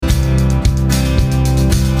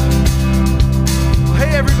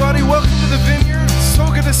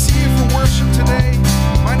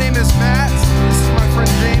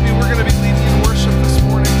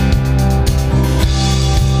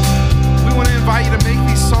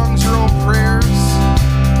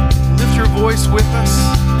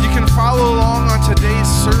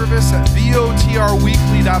service at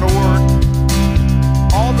votrweekly.org.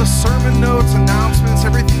 All the sermon notes, announcements,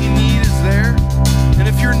 everything you need is there. And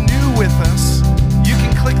if you're new with us, you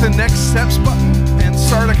can click the Next Steps button and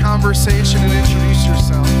start a conversation and introduce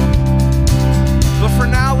yourself. But for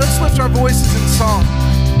now, let's lift our voices in song.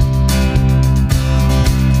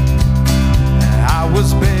 I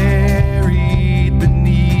was buried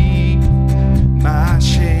beneath my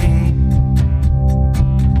shame.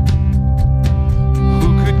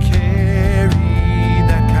 Who could carry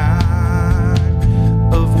that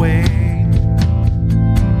kind of weight?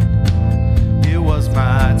 It was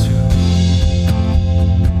my tomb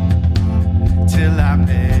till I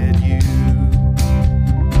met you.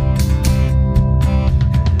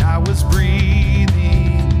 And I was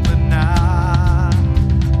breathing but not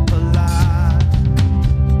alive.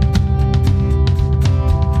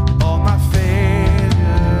 All my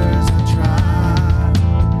failures I tried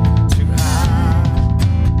to hide.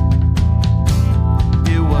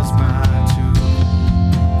 It was my tomb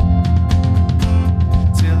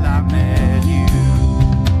till I met you.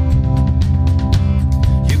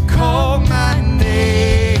 You called my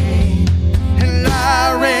name and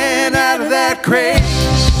I ran out of that grave,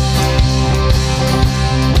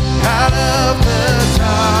 out of the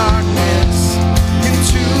darkness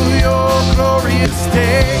into your glorious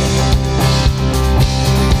day.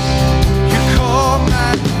 You called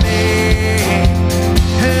my name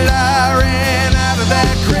and I ran out of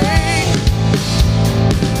that grave,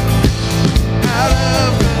 out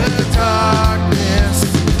of the darkness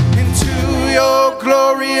into your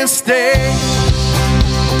glorious day.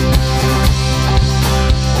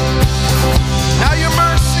 Now your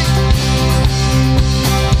mercy,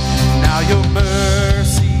 now your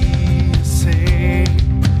mercy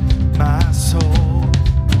saved my soul.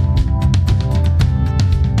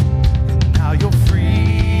 And now your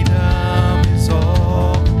freedom is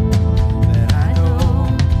all that I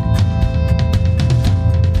know.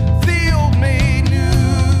 The old made new,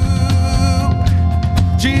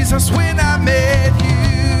 Jesus, when I met you,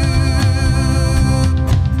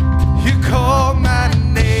 you called my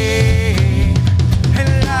name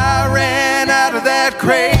and I ran out of that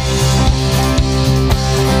grave,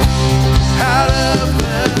 out of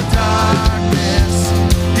the darkness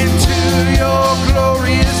into your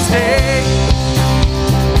glorious day.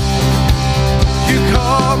 You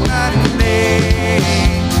called my name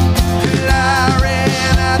and I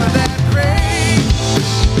ran out of that grave,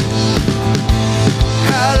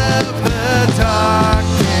 out of the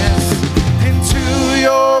darkness into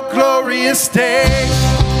your glorious day.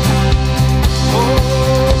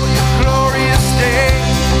 Oh, your glorious day.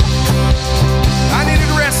 I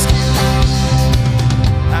needed rescue.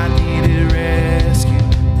 I needed rescue.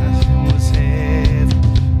 Nothing was heavy,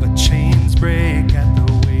 but chains break at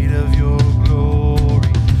the weight of your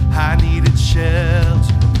glory. I needed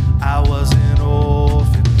shelter. I was an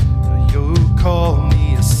orphan, but you called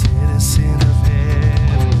me a citizen of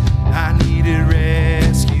heaven. I needed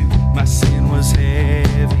rescue. My sin was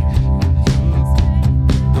heavy.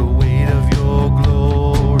 The weight of your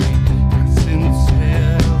glory, my sin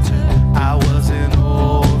shelter. I was an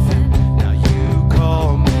orphan. Now you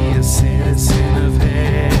call me a citizen of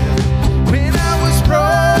heaven. When I was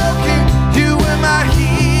broken, you were my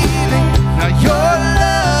healing. Now your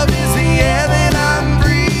love is the air that I'm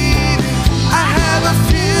breathing. I have a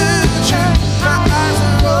future, my eyes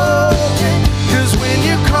are open, 'cause when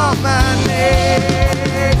you call my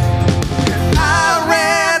name, I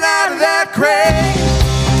ran out of that grave,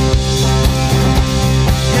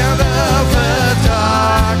 out of the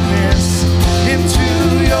darkness into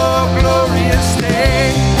your glorious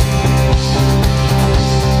day.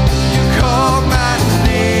 You called my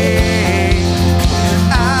name and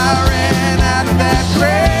I ran out of that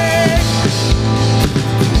grave,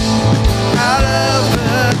 out of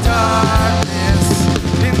the darkness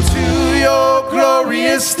into your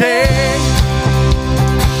glorious day.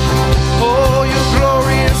 Oh, your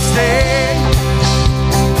glorious day.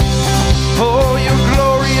 Oh, your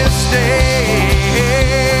glorious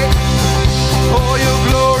day. Oh, your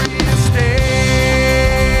glorious day.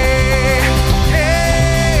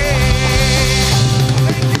 Hey.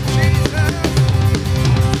 Thank you, Jesus.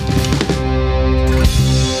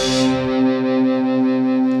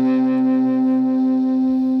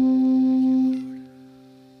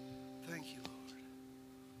 Thank you, Lord.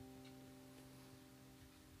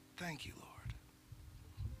 Thank you, Lord.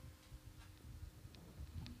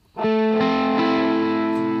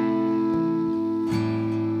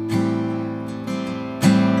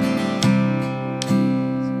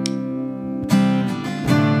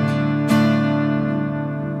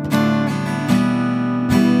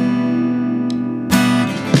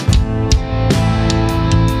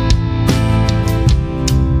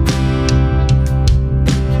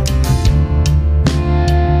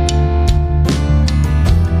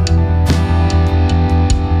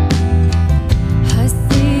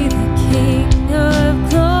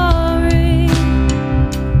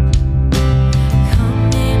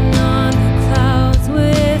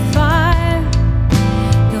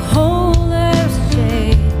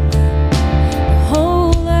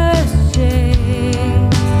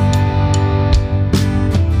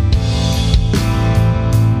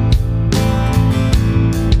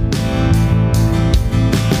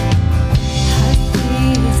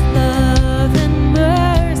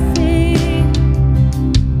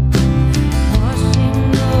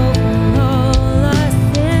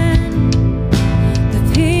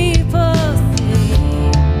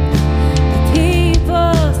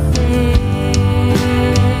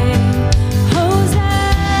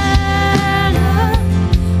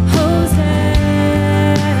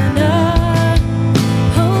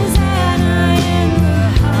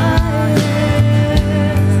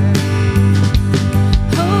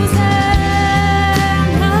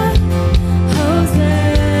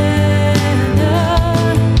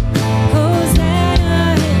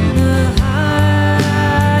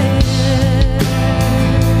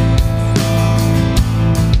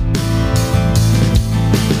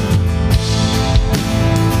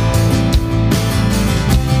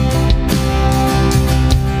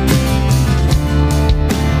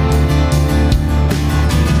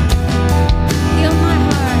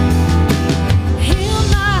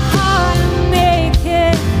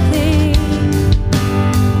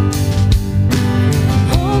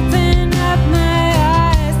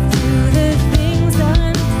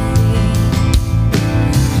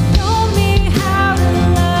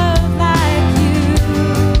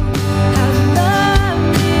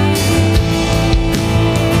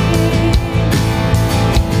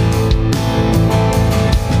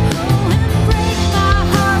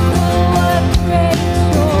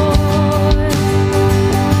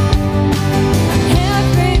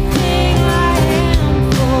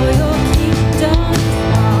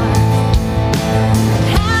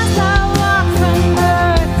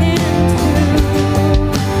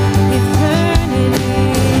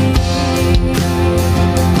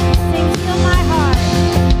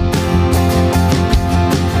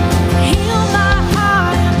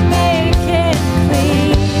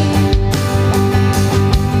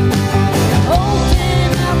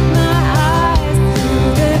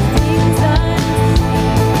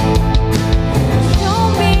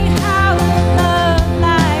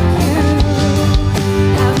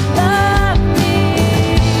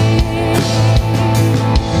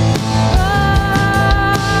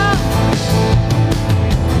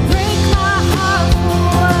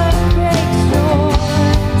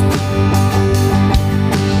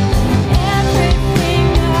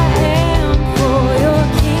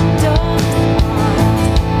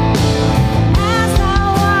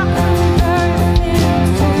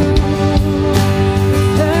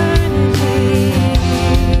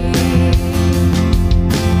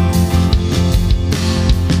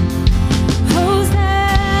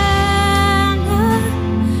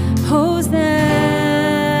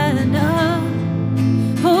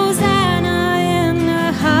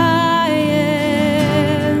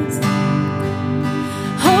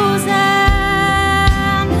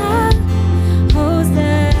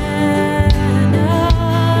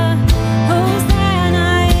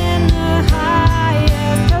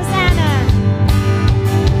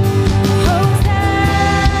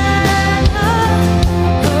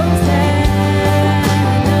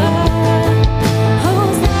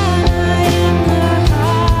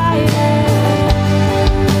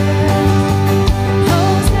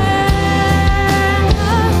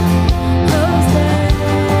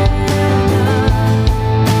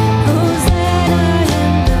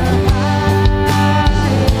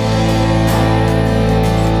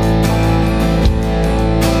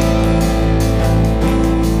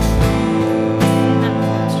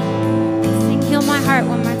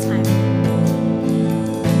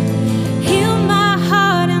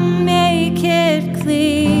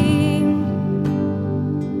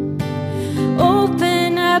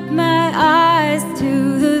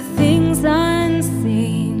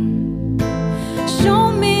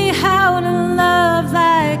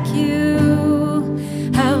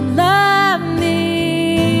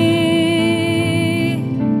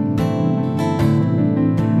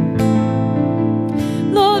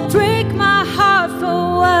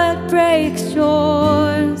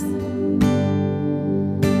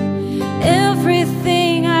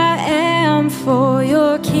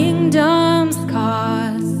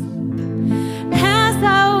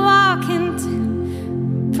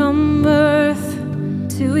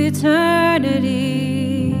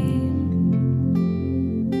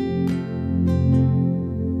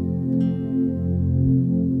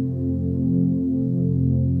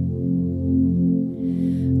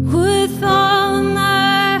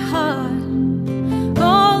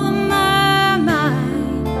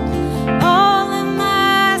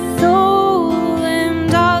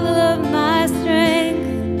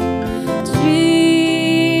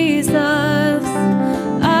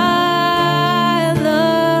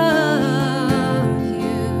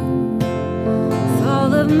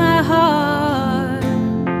 my heart,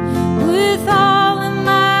 with all of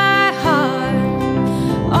my heart,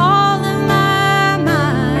 all of my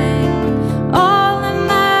mind, all of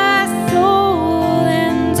my soul,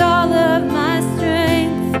 and all of my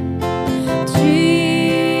strength.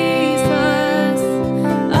 Jesus,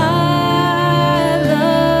 I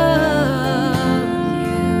love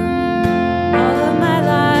you. All of my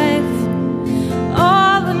life,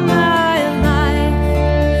 all of my life,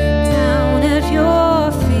 down at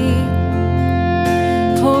your feet,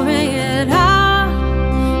 pouring it out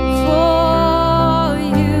for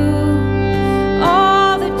you.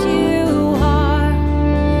 All that you are,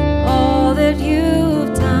 all that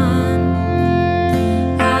you've done,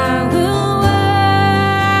 I will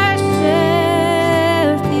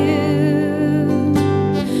worship you.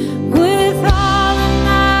 With all of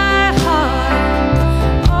my heart,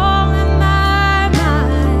 all of my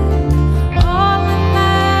mind, all of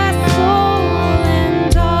my soul,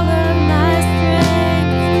 and all of my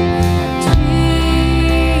strength.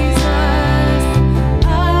 Jesus, I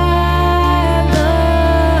love you.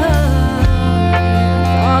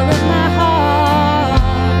 All of my heart,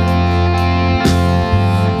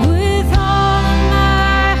 with all of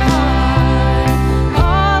my heart,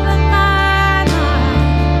 all of my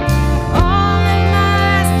mind, all of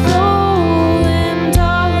my soul, and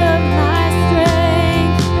all of my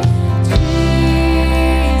strength.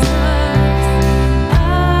 Jesus, I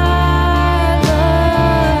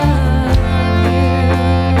love you.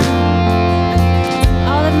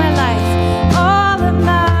 All of my life,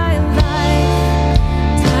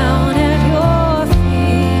 down at your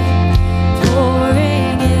feet,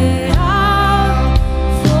 pouring it out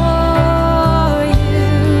for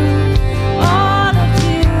you. All that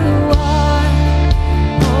you are,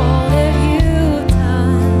 all that you've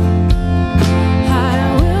done, I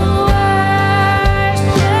will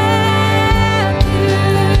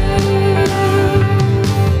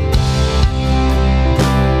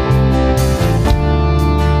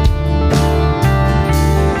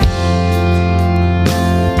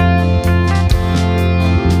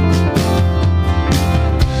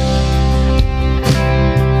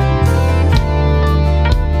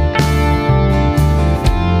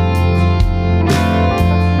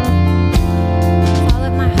all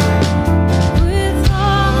of my heart, with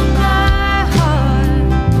all of my heart,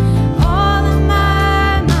 all of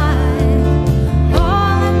my mind,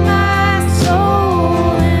 all of my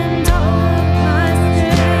soul, and all of my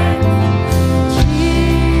strength.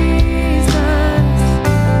 Jesus, I love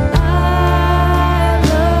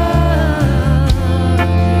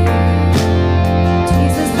you.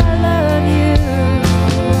 Jesus, I love you.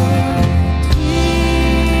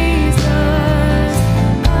 Jesus,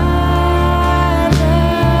 I love you.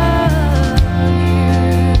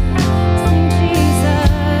 Sing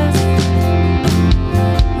Jesus.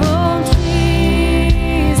 Oh,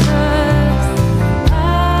 Jesus, I love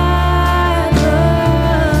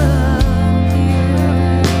you.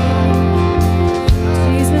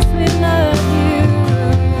 Jesus, we love you.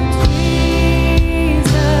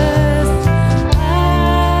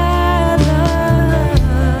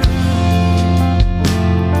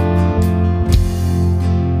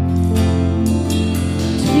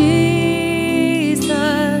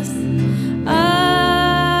 Jesus,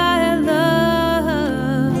 I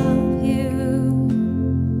love you.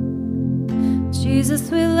 Jesus,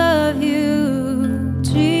 we love you.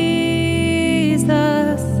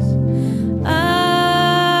 Jesus,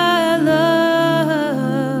 I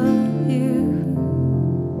love you.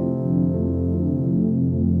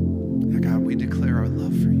 God, we declare our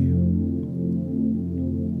love for you.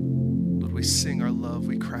 Lord, we sing our love.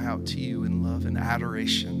 We cry out to you in love and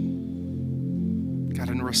adoration. God,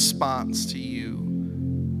 in response to you,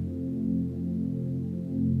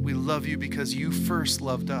 we love you because you first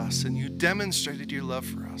loved us and you demonstrated your love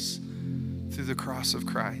for us through the cross of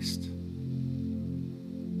Christ.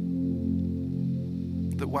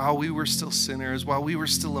 That while we were still sinners, while we were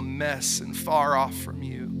still a mess and far off from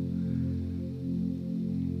you,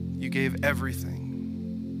 you gave everything.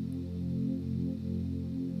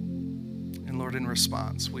 And Lord, in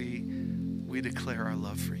response, we declare our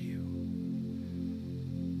love for you.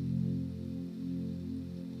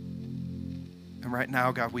 And right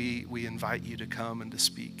now, God, we invite you to come and to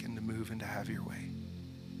speak and to move and to have your way.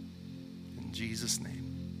 In Jesus' name,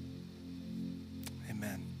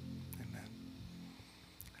 amen. Amen.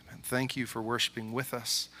 Amen. Thank you for worshiping with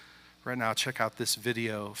us. Right now, check out this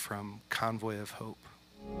video from Convoy of Hope.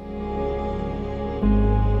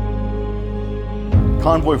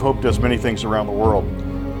 Convoy of Hope does many things around the world.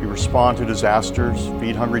 We respond to disasters,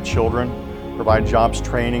 feed hungry children, provide jobs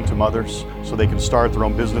training to mothers so they can start their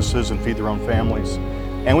own businesses and feed their own families.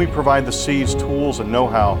 And we provide the seeds, tools, and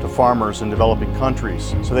know-how to farmers in developing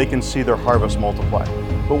countries so they can see their harvest multiply.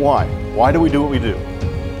 But why? Why do we do what we do?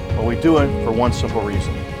 Well, we do it for one simple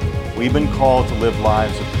reason. We've been called to live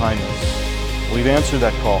lives of kindness. We've answered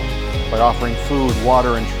that call by offering food,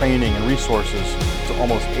 water, and training and resources to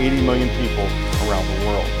almost 80 million people around the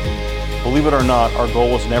world. Believe it or not, our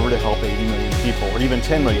goal was never to help 80 million people or even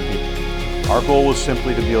 10 million people. Our goal was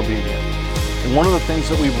simply to be obedient. And one of the things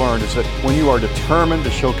that we've learned is that when you are determined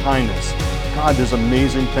to show kindness, God does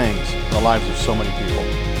amazing things in the lives of so many people.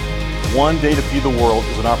 One day to feed the world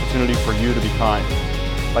is an opportunity for you to be kind.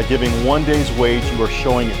 By giving one day's wage, you are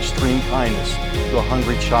showing extreme kindness to a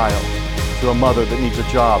hungry child, to a mother that needs a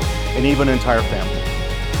job, and even an entire family.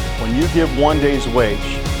 When you give one day's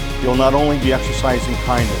wage, you'll not only be exercising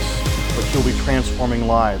kindness, but you'll be transforming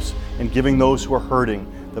lives and giving those who are hurting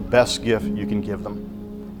the best gift you can give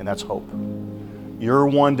them, and that's hope. Your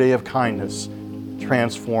one day of kindness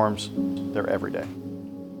transforms their everyday.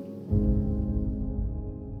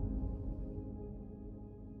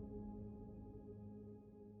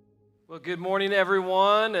 Well, good morning,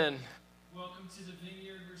 everyone, and welcome to the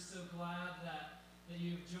Vineyard. We're so glad that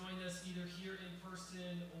you've joined us either here in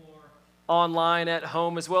person or online at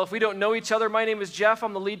home as well. If we don't know each other, my name is Jeff.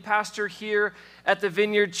 I'm the lead pastor here at the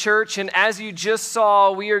Vineyard Church, and as you just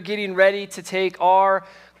saw, we are getting ready to take our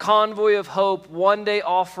Convoy of Hope one-day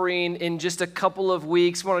offering in just a couple of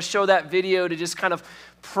weeks. We want to show that video to just kind of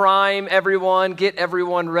prime everyone, get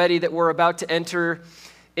everyone ready that we're about to enter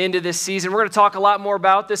into this season. We're going to talk a lot more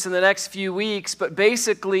about this in the next few weeks, but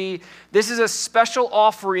basically, this is a special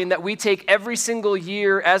offering that we take every single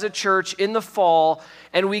year as a church in the fall,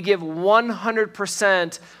 and we give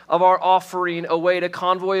 100% of our offering away to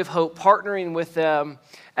Convoy of Hope, partnering with them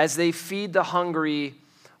as they feed the hungry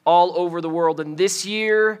all over the world. And this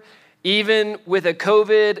year, even with a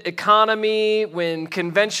COVID economy, when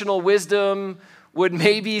conventional wisdom would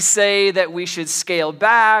maybe say that we should scale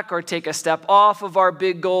back or take a step off of our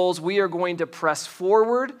big goals, we are going to press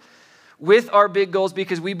forward with our big goals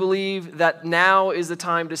because we believe that now is the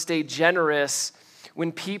time to stay generous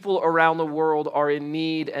when people around the world are in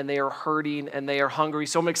need and they are hurting and they are hungry.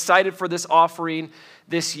 So I'm excited for this offering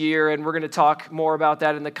this year, and we're going to talk more about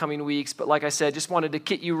that in the coming weeks. But like I said, just wanted to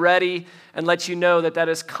get you ready and let you know that that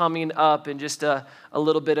is coming up in just a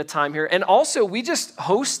little bit of time here. And also, we just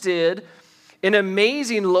hosted an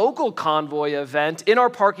amazing local convoy event in our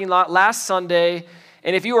parking lot last Sunday.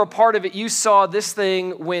 And if you were a part of it, you saw this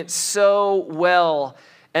thing went so well.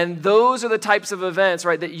 And those are the types of events,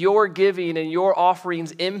 right, that your giving and your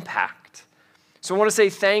offerings impact. So I want to say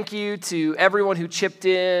thank you to everyone who chipped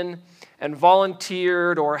in and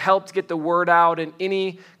volunteered or helped get the word out in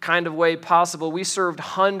any kind of way possible. We served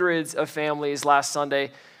hundreds of families last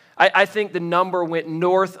Sunday. I think the number went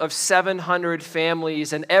north of 700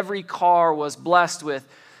 families, and every car was blessed with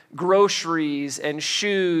groceries and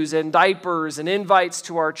shoes and diapers and invites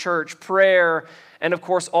to our church, prayer, and of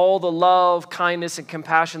course, all the love, kindness, and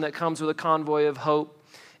compassion that comes with a Convoy of Hope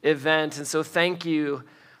event. And so thank you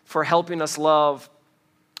for helping us love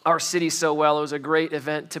our city so well. It was a great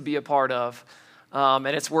event to be a part of. And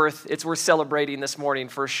it's worth celebrating this morning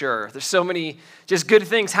for sure. There's so many just good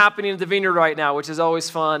things happening at the Vineyard right now, which is always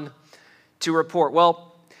fun to report.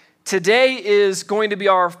 Well, today is going to be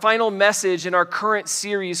our final message in our current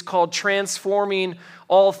series called Transforming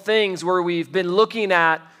All Things, where we've been looking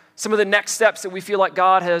at some of the next steps that we feel like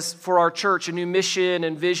God has for our church, a new mission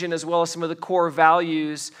and vision, as well as some of the core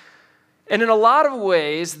values. And in a lot of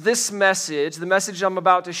ways, this message, the message I'm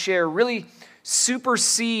about to share, really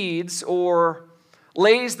supersedes or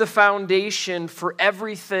lays the foundation for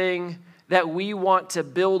everything that we want to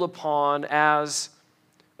build upon as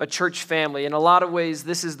a church family. In a lot of ways,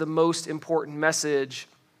 this is the most important message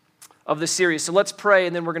of the series. So let's pray,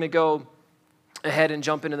 and then we're going to go ahead and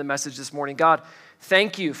jump into the message this morning. God,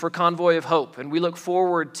 thank you for Convoy of Hope, and we look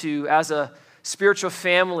forward to, as a spiritual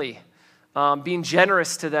family, being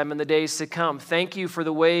generous to them in the days to come. Thank you for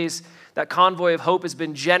the ways that Convoy of Hope has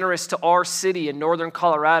been generous to our city in northern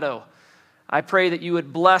Colorado. I pray that you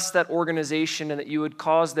would bless that organization and that you would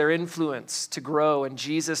cause their influence to grow in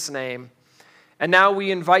Jesus' name. And now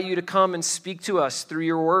we invite you to come and speak to us through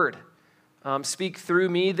your word. Speak through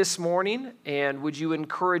me this morning, and would you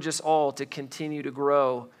encourage us all to continue to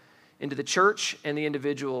grow into the church and the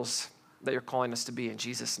individuals that you're calling us to be in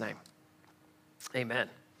Jesus' name. Amen.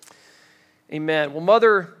 Amen. Well,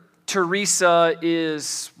 Mother Teresa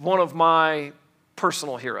is one of my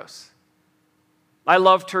personal heroes. I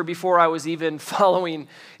loved her before I was even following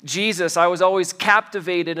Jesus. I was always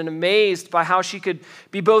captivated and amazed by how she could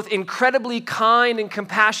be both incredibly kind and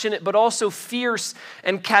compassionate, but also fierce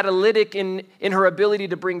and catalytic in her ability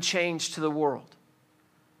to bring change to the world.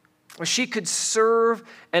 She could serve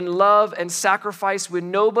and love and sacrifice when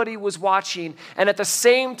nobody was watching, and at the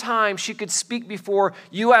same time, she could speak before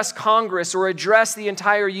U.S. Congress or address the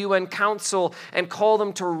entire UN Council and call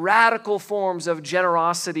them to radical forms of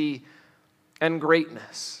generosity and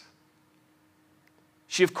greatness.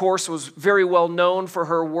 She, of course, was very well known for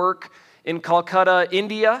her work in Calcutta,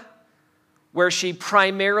 India, where she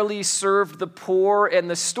primarily served the poor, and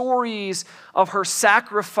the stories of her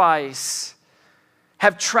sacrifice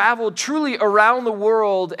have traveled truly around the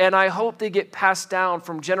world, and I hope they get passed down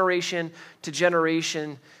from generation to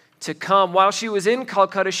generation to come. While she was in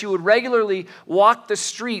Calcutta, she would regularly walk the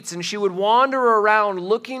streets, and she would wander around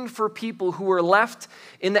looking for people who were left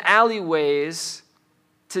in the alleyways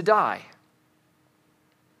to die.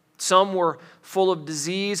 Some were full of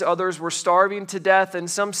disease, others were starving to death, and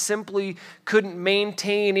some simply couldn't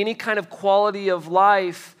maintain any kind of quality of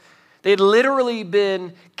life. They had literally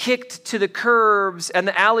been kicked to the curbs and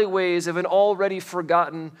the alleyways of an already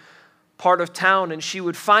forgotten part of town. And she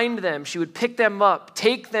would find them, she would pick them up,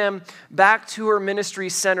 take them back to her ministry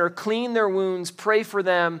center, clean their wounds, pray for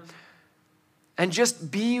them, and just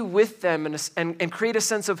be with them and create a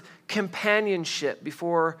sense of companionship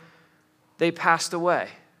before they passed away.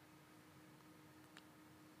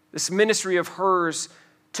 This ministry of hers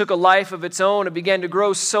took a life of its own and began to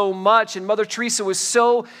grow so much. And Mother Teresa was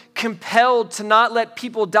so compelled to not let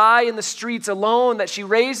people die in the streets alone that she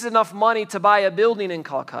raised enough money to buy a building in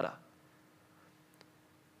Calcutta.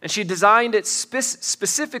 And she designed it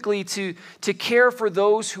specifically to care for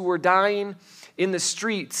those who were dying in the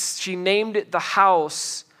streets. She named it the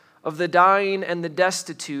House of the Dying and the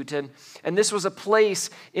Destitute. And this was a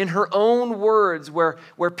place, in her own words, where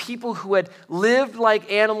people who had lived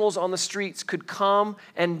like animals on the streets could come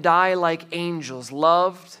and die like angels,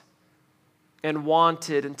 loved and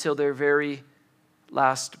wanted until their very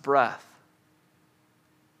last breath.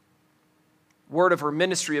 Word of her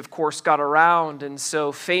ministry, of course, got around, and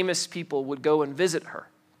so famous people would go and visit her.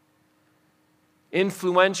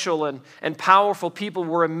 Influential and powerful people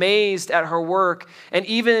were amazed at her work, and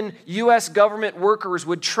even U.S. government workers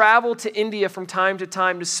would travel to India from time to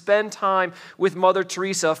time to spend time with Mother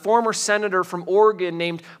Teresa. A former senator from Oregon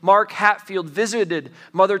named Mark Hatfield visited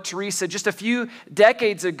Mother Teresa just a few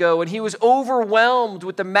decades ago, and he was overwhelmed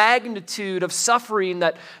with the magnitude of suffering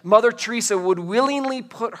that Mother Teresa would willingly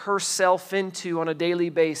put herself into on a daily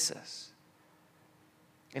basis.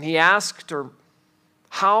 And he asked her,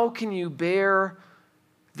 "How can you bear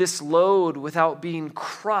this load without being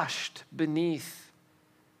crushed beneath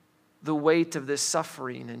the weight of this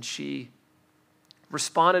suffering?" And she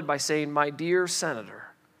responded by saying, "My dear Senator,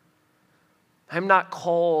 I'm not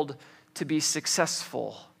called to be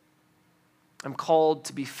successful. I'm called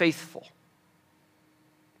to be faithful."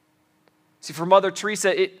 See, for Mother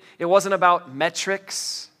Teresa, it wasn't about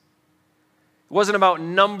metrics. It wasn't about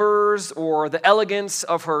numbers or the elegance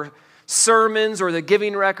of her sermons or the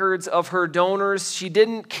giving records of her donors. She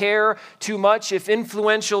didn't care too much if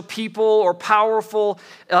influential people or powerful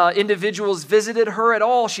individuals visited her at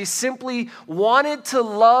all. She simply wanted to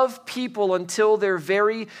love people until their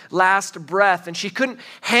very last breath. And she couldn't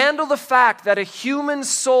handle the fact that a human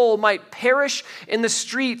soul might perish in the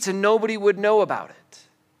streets and nobody would know about it.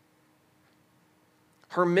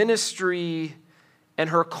 Her ministry and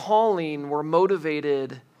her calling were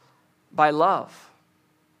motivated by love.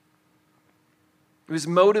 It was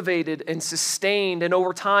motivated and sustained, and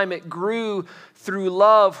over time it grew through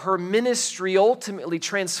love. Her ministry ultimately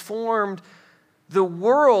transformed the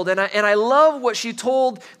world. And I love what she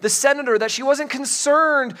told the senator, that she wasn't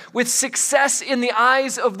concerned with success in the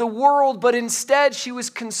eyes of the world, but instead she was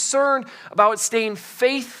concerned about staying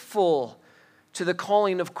faithful to the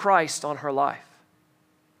calling of Christ on her life.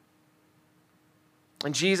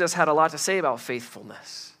 And Jesus had a lot to say about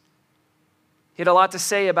faithfulness. He had a lot to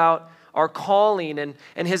say about our calling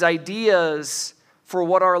and his ideas for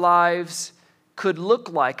what our lives could look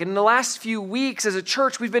like. And in the last few weeks as a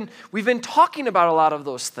church, we've been talking about a lot of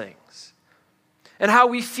those things. And how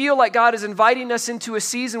we feel like God is inviting us into a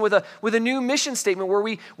season with a new mission statement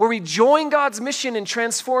where we join God's mission in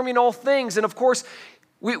transforming all things. And of course,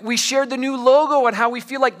 we shared the new logo and how we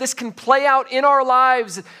feel like this can play out in our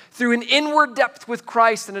lives through an inward depth with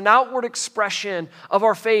Christ and an outward expression of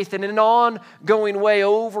our faith in an ongoing way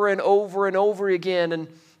over and over and over again. And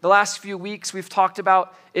the last few weeks we've talked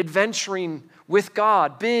about adventuring with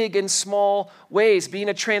God, big and small ways, being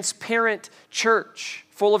a transparent church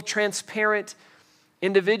full of transparent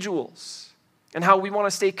individuals and how we want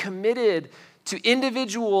to stay committed to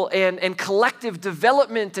individual and collective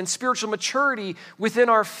development and spiritual maturity within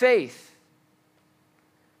our faith.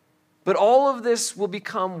 But all of this will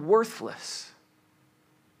become worthless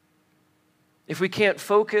if we can't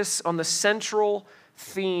focus on the central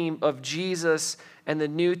theme of Jesus and the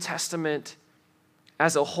New Testament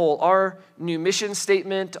as a whole. Our new mission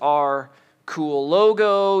statement, our cool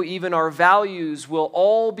logo, even our values will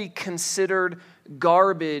all be considered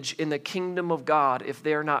garbage in the kingdom of God if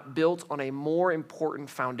they are not built on a more important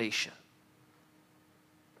foundation.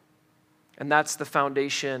 And that's the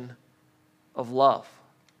foundation of love.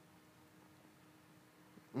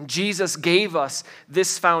 Jesus gave us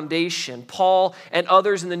this foundation. Paul and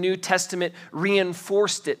others in the New Testament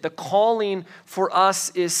reinforced it. The calling for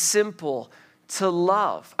us is simple: to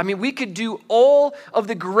love. I mean, we could do all of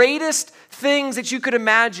the greatest things that you could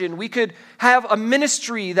imagine. We could have a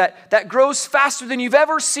ministry that grows faster than you've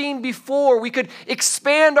ever seen before. We could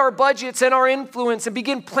expand our budgets and our influence and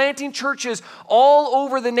begin planting churches all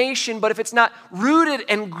over the nation. But if it's not rooted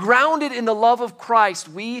and grounded in the love of Christ,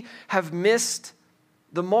 we have missed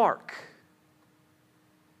the mark.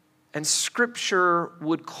 And Scripture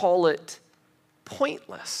would call it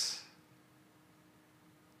pointless.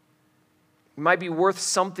 It might be worth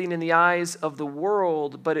something in the eyes of the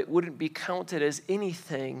world, but it wouldn't be counted as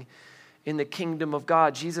anything in the kingdom of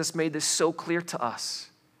God. Jesus made this so clear to us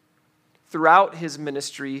throughout his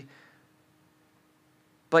ministry,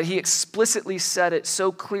 but he explicitly said it so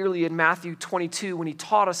clearly in Matthew 22 when he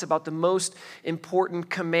taught us about the most important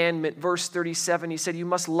commandment. Verse 37, he said, "You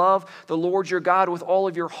must love the Lord your God with all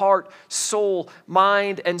of your heart, soul,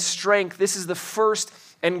 mind, and strength. This is the first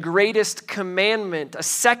and greatest commandment. A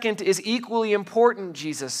second is equally important,"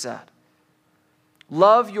 Jesus said.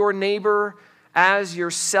 "Love your neighbor as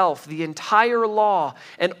yourself." The entire law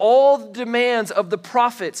and all the demands of the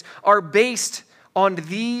prophets are based on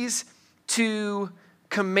these two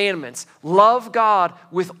commandments. Love God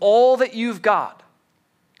with all that you've got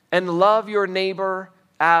and love your neighbor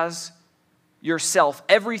as yourself.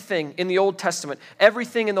 Everything in the Old Testament,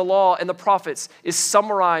 everything in the law and the prophets is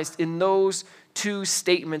summarized in those two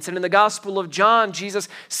statements. And in the Gospel of John, Jesus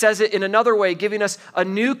says it in another way, giving us a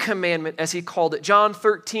new commandment, as he called it. John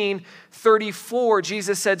 13:34,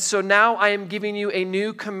 Jesus said, "So now I am giving you a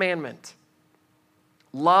new commandment.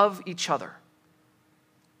 Love each other.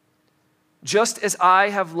 Just as I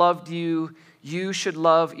have loved you, you should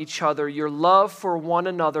love each other. Your love for one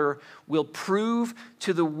another will prove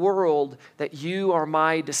to the world that you are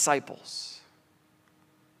my disciples."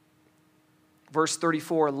 Verse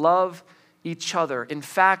 34, love each other. In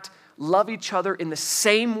fact, love each other in the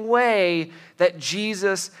same way that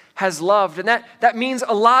Jesus has loved. And that means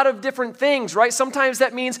a lot of different things, right? Sometimes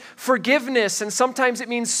that means forgiveness, and sometimes it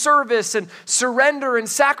means service and surrender and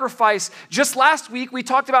sacrifice. Just last week, we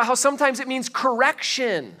talked about how sometimes it means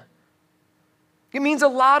correction. It means a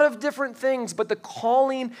lot of different things, but the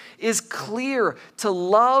calling is clear: to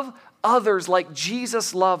love others like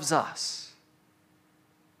Jesus loves us.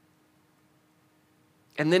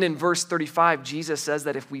 And then in verse 35, Jesus says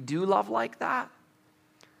that if we do love like that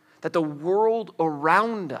the world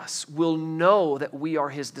around us will know that we are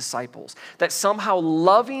his disciples. That somehow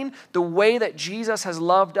loving the way that Jesus has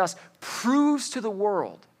loved us proves to the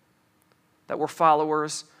world that we're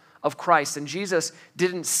followers of Christ. And Jesus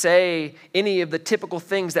didn't say any of the typical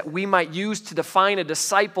things that we might use to define a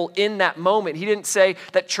disciple in that moment. He didn't say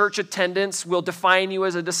that church attendance will define you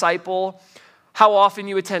as a disciple, how often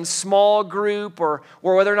you attend small group, or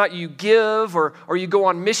whether or not you give, or you go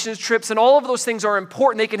on missions trips. And all of those things are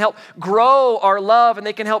important. They can help grow our love and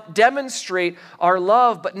they can help demonstrate our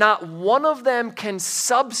love, but not one of them can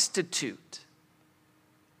substitute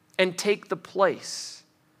and take the place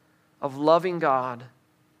of loving God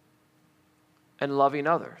and loving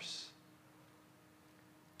others.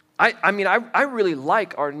 I really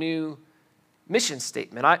like our new mission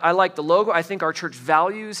statement. I like the logo. I think our church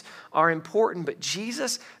values are important, but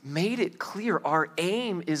Jesus made it clear our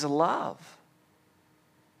aim is love.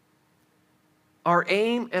 Our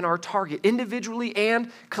aim and our target, individually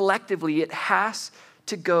and collectively, it has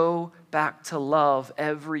to go back to love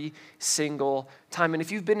every single time. And if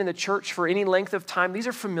you've been in the church for any length of time, these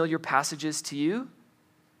are familiar passages to you.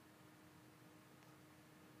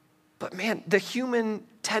 But man, the human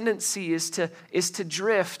tendency is to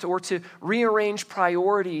drift or to rearrange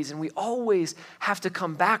priorities, and we always have to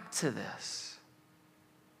come back to this.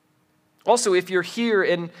 Also, if you're here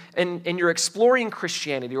and you're exploring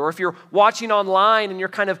Christianity, or if you're watching online and you're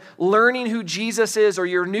kind of learning who Jesus is, or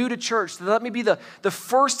you're new to church, let me be the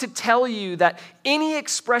first to tell you that any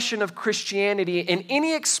expression of Christianity and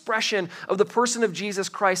any expression of the person of Jesus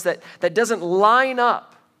Christ that doesn't line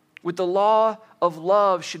up with the law of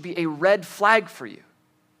love should be a red flag for you.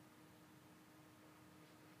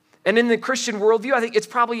 And in the Christian worldview, I think it's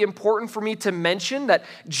probably important for me to mention that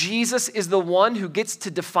Jesus is the one who gets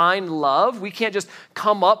to define love. We can't just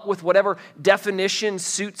come up with whatever definition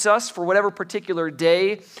suits us for whatever particular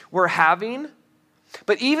day we're having.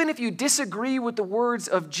 But even if you disagree with the words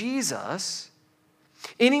of Jesus,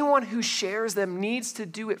 anyone who shares them needs to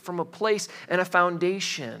do it from a place and a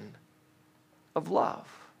foundation of love.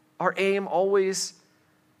 Our aim always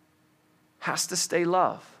has to stay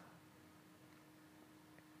love.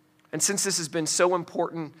 And since this has been so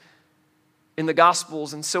important in the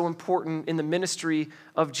Gospels and so important in the ministry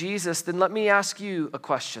of Jesus, then let me ask you a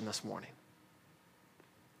question this morning.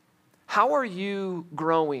 How are you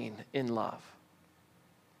growing in love?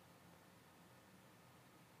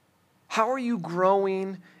 How are you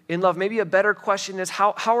growing in love? Maybe a better question is,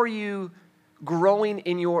 how are you growing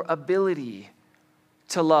in your ability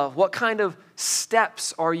to love? What kind of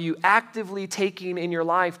steps are you actively taking in your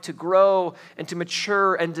life to grow and to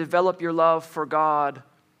mature and develop your love for God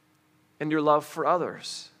and your love for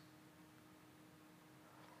others?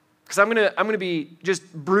 Because I'm gonna be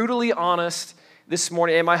just brutally honest this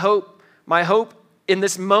morning, and my hope in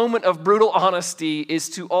this moment of brutal honesty is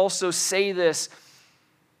to also say this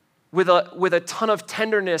with a ton of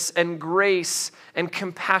tenderness and grace and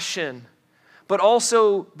compassion, but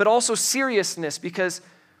also seriousness, because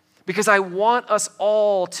I want us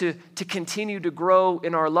all to continue to grow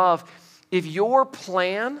in our love. If your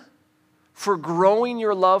plan for growing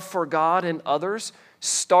your love for God and others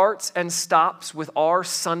starts and stops with our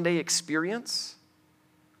Sunday experience,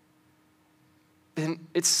 then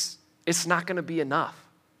it's not going to be enough.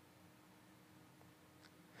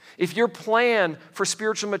 If your plan for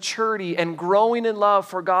spiritual maturity and growing in love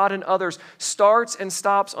for God and others starts and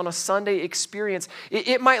stops on a Sunday experience,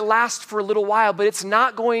 it might last for a little while, but it's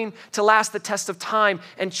not going to last the test of time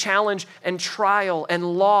and challenge and trial and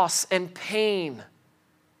loss and pain.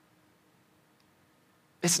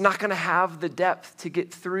 It's not going to have the depth to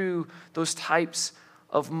get through those types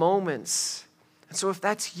of moments. And so if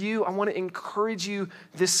that's you, I want to encourage you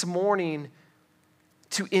this morning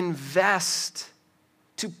to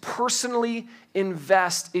personally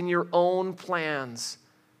invest in your own plans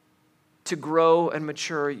to grow and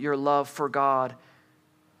mature your love for God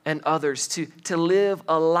and others, to live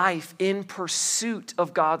a life in pursuit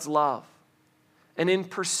of God's love and in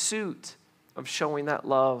pursuit of showing that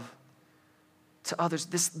love to others.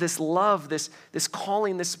 This love, this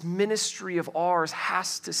calling, this ministry of ours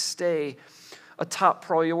has to stay a top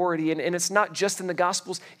priority. And it's not just in the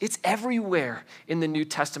Gospels, it's everywhere in the New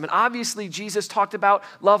Testament. Obviously, Jesus talked about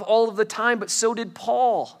love all of the time, but so did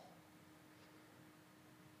Paul.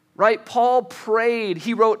 Right? Paul prayed.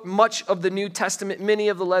 He wrote much of the New Testament. Many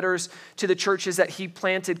of the letters to the churches that he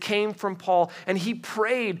planted came from Paul. And he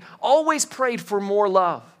prayed, always prayed for more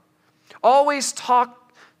love. Always talked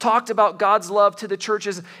about God's love to the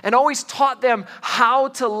churches, and always taught them how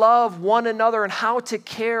to love one another and how to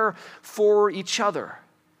care for each other.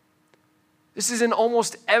 This is in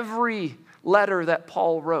almost every letter that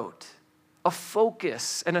Paul wrote, a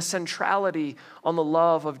focus and a centrality on the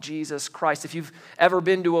love of Jesus Christ. If you've ever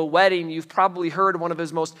been to a wedding, you've probably heard one of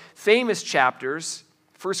his most famous chapters,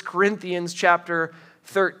 1 Corinthians chapter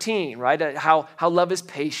 13, right? How love is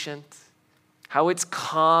patient, how it's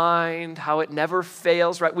kind, how it never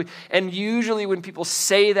fails, right? And usually when people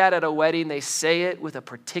say that at a wedding, they say it with a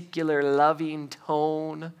particular loving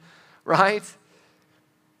tone, right?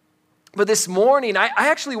 But this morning, I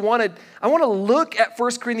actually want to look at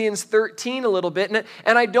 1 Corinthians 13 a little bit,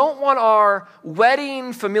 and I don't want our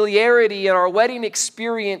wedding familiarity and our wedding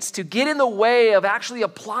experience to get in the way of actually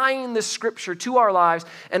applying this scripture to our lives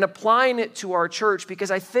and applying it to our church, because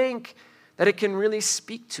I think that it can really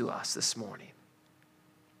speak to us this morning.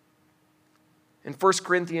 In 1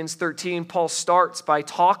 Corinthians 13, Paul starts by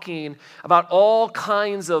talking about all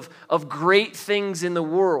kinds of great things in the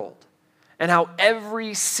world and how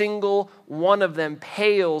every single one of them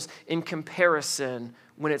pales in comparison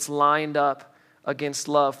when it's lined up against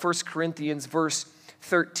love. 1 Corinthians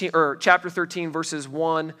chapter 13, verses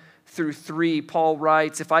 1 through 3, Paul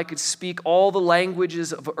writes, "If I could speak all the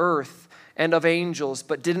languages of earth and of angels,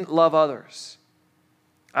 but didn't love others,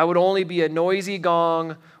 I would only be a noisy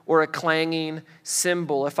gong or a clanging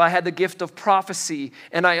cymbal. If I had the gift of prophecy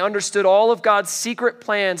and I understood all of God's secret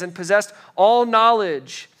plans and possessed all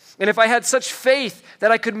knowledge, And if I had such faith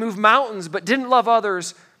that I could move mountains but didn't love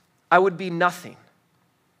others, I would be nothing.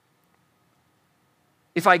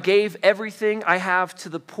 If I gave everything I have to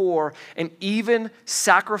the poor and even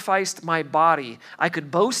sacrificed my body, I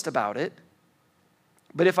could boast about it.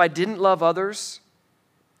 But if I didn't love others,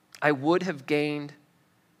 I would have gained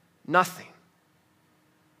nothing.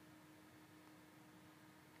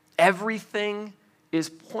 Everything is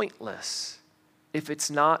pointless if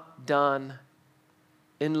it's not done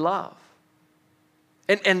in love.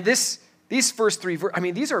 And these first three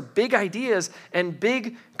verses, these are big ideas and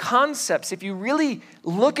big concepts. If you really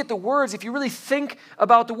look at the words, if you really think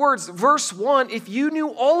about the words, verse 1, if you knew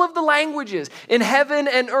all of the languages in heaven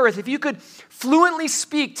and earth, if you could fluently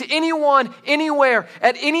speak to anyone, anywhere,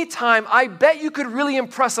 at any time, I bet you could really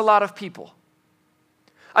impress a lot of people.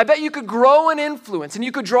 I bet you could grow in influence and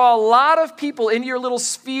you could draw a lot of people into your little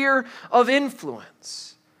sphere of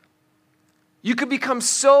influence. You could become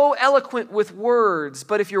so eloquent with words,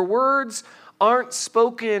 but if your words aren't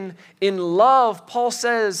spoken in love, Paul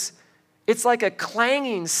says, it's like a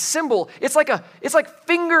clanging cymbal. It's like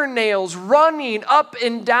fingernails running up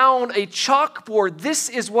and down a chalkboard. This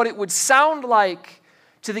is what it would sound like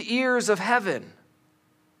to the ears of heaven.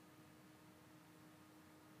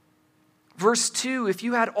 Verse 2, if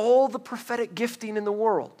you had all the prophetic gifting in the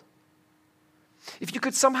world, if you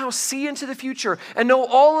could somehow see into the future and know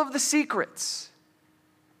all of the secrets.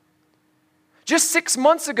 Just 6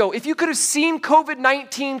 months ago, if you could have seen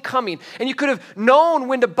COVID-19 coming and you could have known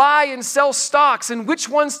when to buy and sell stocks and which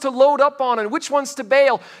ones to load up on and which ones to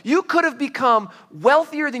bail, you could have become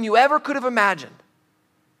wealthier than you ever could have imagined.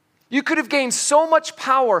 You could have gained so much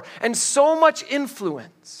power and so much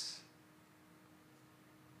influence.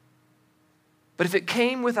 But if it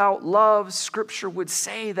came without love, Scripture would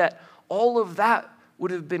say that all of that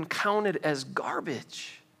would have been counted as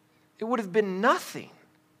garbage. It would have been nothing.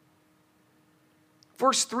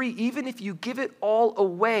 Verse 3, even if you give it all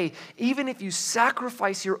away, even if you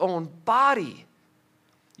sacrifice your own body,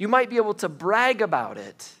 you might be able to brag about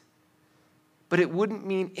it, but it wouldn't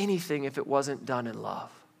mean anything if it wasn't done in love.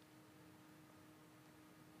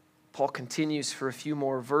 Paul continues for a few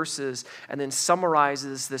more verses and then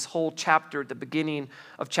summarizes this whole chapter at the beginning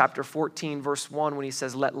of chapter 14, verse 1, when he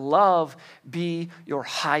says, let love be your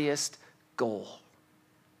highest goal.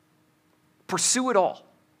 Pursue it all.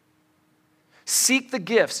 Seek the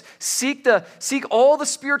gifts. Seek all the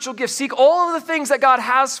spiritual gifts. Seek all of the things that God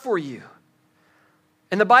has for you.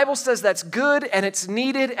 And the Bible says that's good and it's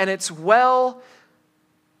needed and it's well,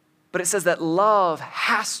 but it says that love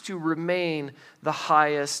has to remain the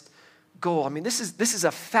highest goal. This is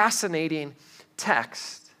a fascinating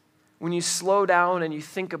text when you slow down and you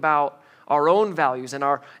think about our own values and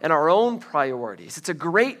our own priorities. It's a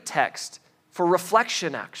great text for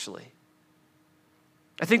reflection, actually.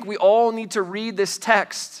 I think we all need to read this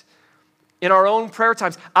text in our own prayer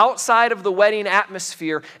times, outside of the wedding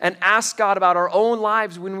atmosphere, and ask God about our own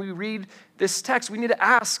lives when we read this text. We need to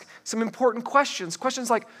ask some important questions.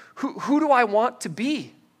 Questions like, who do I want to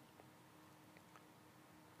be?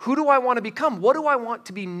 Who do I want to become? What do I want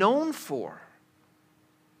to be known for?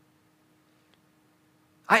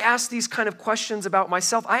 I ask these kind of questions about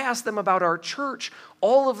myself. I ask them about our church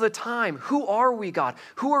all of the time. Who are we, God?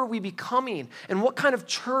 Who are we becoming? And what kind of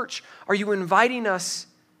church are you inviting us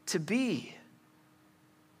to be?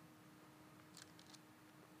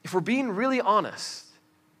 If we're being really honest,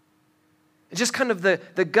 just kind of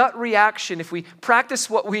the gut reaction, if we practice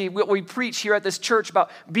what we preach here at this church about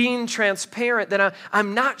being transparent, then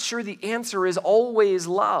I'm not sure the answer is always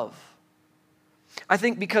love. I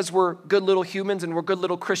think because we're good little humans and we're good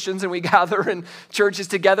little Christians and we gather in churches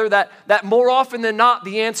together, that more often than not,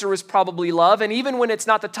 the answer is probably love. And even when it's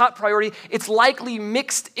not the top priority, it's likely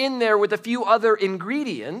mixed in there with a few other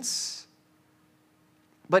ingredients.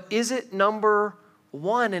 But is it number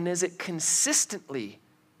one, and is it consistently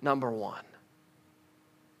number one?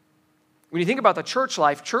 When you think about the church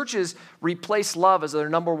life, churches replace love as their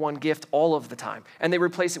number one gift all of the time. And they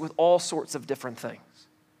replace it with all sorts of different things.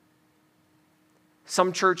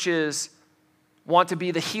 Some churches want to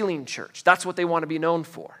be the healing church. That's what they want to be known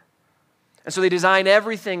for. And so they design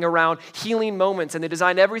everything around healing moments, and they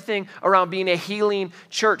design everything around being a healing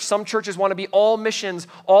church. Some churches want to be all missions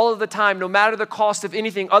all of the time, no matter the cost of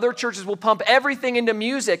anything. Other churches will pump everything into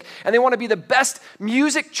music, and they want to be the best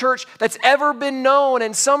music church that's ever been known.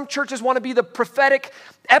 And some churches want to be the prophetic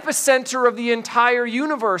epicenter of the entire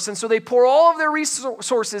universe, and so they pour all of their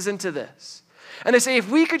resources into this. And they say, if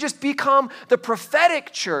we could just become the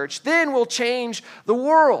prophetic church, then we'll change the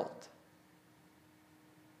world.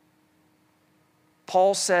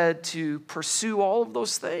 Paul said to pursue all of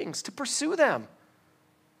those things, to pursue them.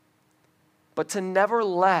 but to never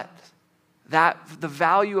let the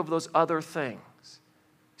value of those other things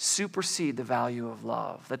supersede the value of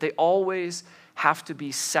love, that they always have to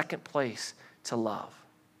be second place to love.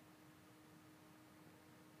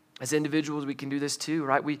 As individuals, we can do this too,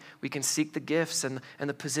 right? We can seek the gifts and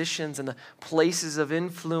the positions and the places of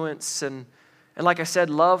influence. And like I said,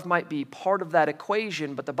 love might be part of that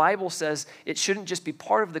equation, but the Bible says it shouldn't just be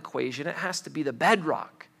part of the equation. It has to be the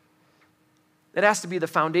bedrock. It has to be the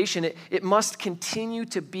foundation. It must continue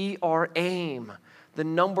to be our aim, the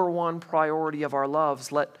number one priority of our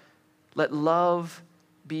lives. Let love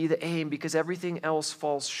be the aim, because everything else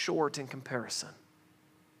falls short in comparison.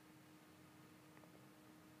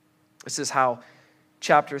 This is how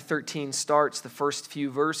chapter 13 starts. The first few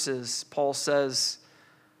verses, Paul says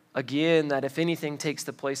again that if anything takes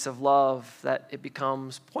the place of love, that it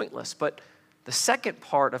becomes pointless. But the second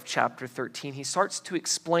part of chapter 13, he starts to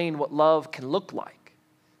explain what love can look like.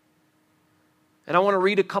 And I want to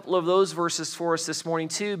read a couple of those verses for us this morning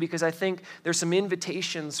too, because I think there's some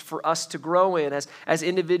invitations for us to grow in as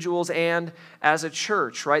individuals and as a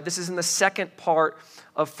church, right? This is in the second part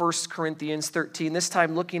of 1 Corinthians 13, this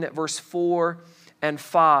time looking at verse 4 and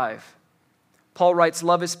 5. Paul writes,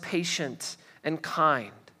 "Love is patient and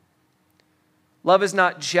kind. Love is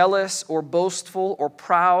not jealous or boastful or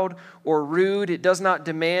proud or rude. It does not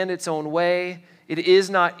demand its own way. It is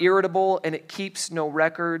not irritable, and it keeps no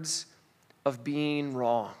records of being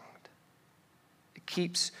wronged." It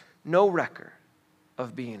keeps no record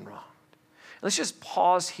of being wronged. Let's just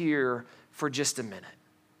pause here for just a minute.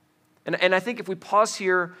 And I think if we pause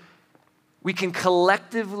here, we can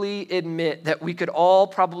collectively admit that we could all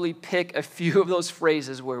probably pick a few of those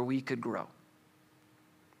phrases where we could grow.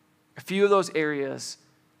 A few of those areas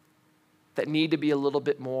that need to be a little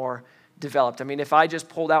bit more developed. I mean, if I just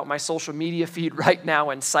pulled out my social media feed right now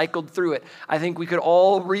and cycled through it, I think we could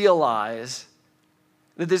all realize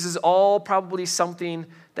that this is all probably something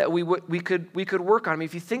that we could work on. I mean,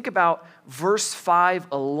 if you think about verse 5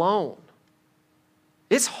 alone,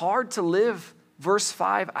 it's hard to live verse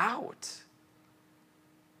 5 out.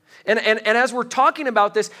 And as we're talking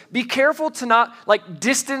about this, be careful to not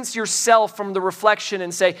distance yourself from the reflection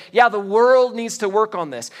and say, yeah, the world needs to work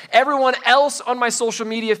on this. Everyone else on my social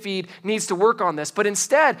media feed needs to work on this. But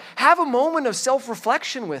instead, have a moment of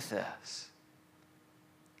self-reflection with this.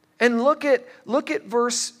 And look at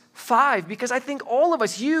verse 5, because I think all of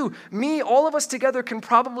us, you, me, all of us together can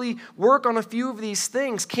probably work on a few of these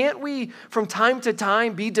things. Can't we, from time to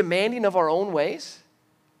time, be demanding of our own ways?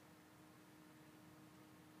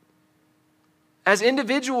 As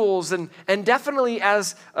individuals and definitely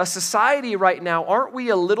as a society right now, aren't we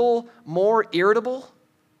a little more irritable?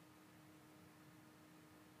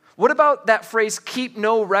 What about that phrase, keep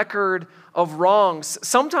no record of wrongs?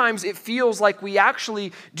 Sometimes it feels like we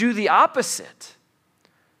actually do the opposite.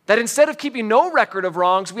 That instead of keeping no record of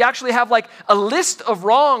wrongs, we actually have a list of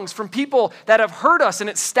wrongs from people that have hurt us, and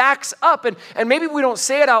it stacks up. And maybe we don't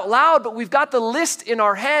say it out loud, but we've got the list in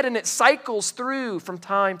our head and it cycles through from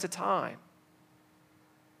time to time.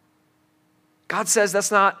 God says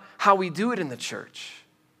that's not how we do it in the church.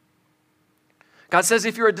 God says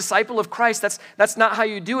if you're a disciple of Christ, that's not how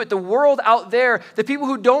you do it. The world out there, the people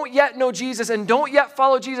who don't yet know Jesus and don't yet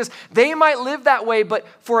follow Jesus, they might live that way, but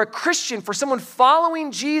for a Christian, for someone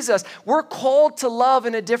following Jesus, we're called to love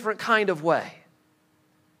in a different kind of way.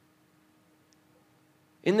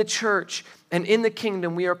 In the church and in the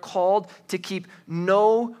kingdom, we are called to keep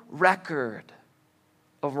no record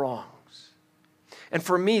of wrong. And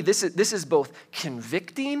for me, this is both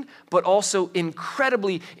convicting, but also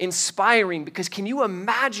incredibly inspiring, because can you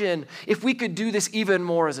imagine if we could do this even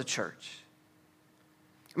more as a church?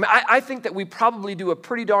 I mean, I think that we probably do a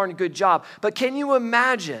pretty darn good job, but can you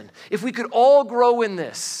imagine if we could all grow in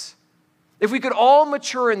this? If we could all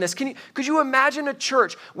mature in this? Could you imagine a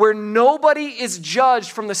church where nobody is judged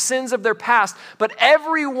from the sins of their past, but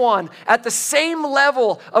everyone at the same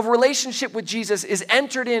level of relationship with Jesus is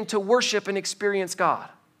entered in to worship and experience God?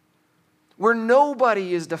 Where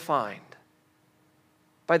nobody is defined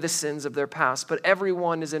by the sins of their past, but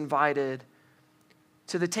everyone is invited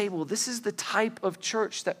to the table. This is the type of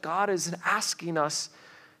church that God is asking us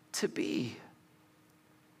to be.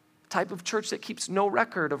 A type of church that keeps no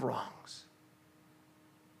record of wrongs.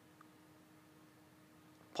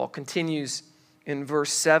 Paul continues in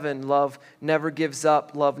verse 7, love never gives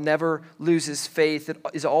up, love never loses faith, it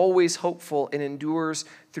is always hopeful and endures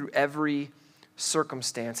through every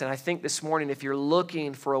circumstance. And I think this morning, if you're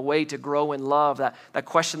looking for a way to grow in love, that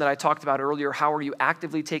question that I talked about earlier, how are you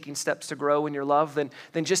actively taking steps to grow in your love,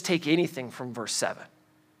 then just take anything from verse 7.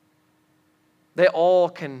 They all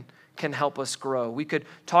can can help us grow. We could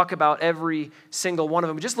talk about every single one of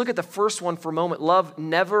them. Just look at the first one for a moment. Love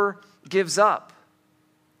never gives up.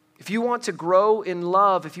 If you want to grow in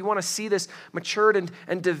love, if you want to see this matured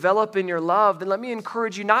and develop in your love, then let me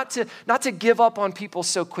encourage you not to give up on people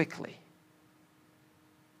so quickly.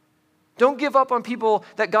 Don't give up on people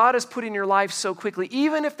that God has put in your life so quickly,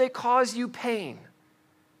 even if they cause you pain.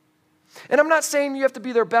 And I'm not saying you have to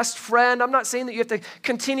be their best friend. I'm not saying that you have to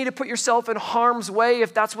continue to put yourself in harm's way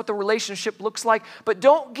if that's what the relationship looks like. But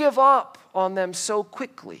don't give up on them so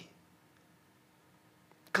quickly.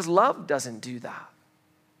 Because love doesn't do that.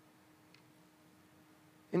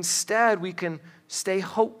 Instead, we can stay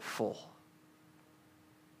hopeful.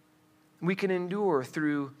 We can endure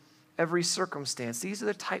through every circumstance. These are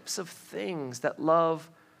the types of things that love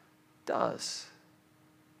does.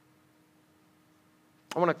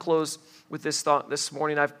 I want to close with this thought this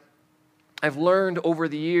morning. I've learned over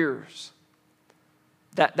the years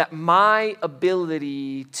that my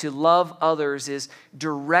ability to love others is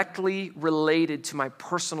directly related to my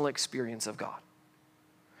personal experience of God.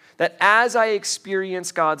 That as I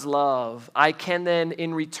experience God's love, I can then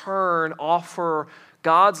in return offer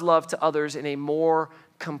God's love to others in a more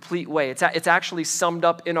complete way. It's actually summed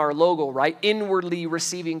up in our logo, right? Inwardly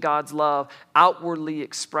receiving God's love, outwardly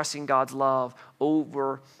expressing God's love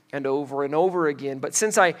over and over and over again. But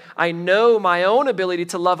since I know my own ability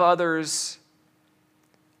to love others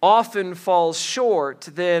often falls short,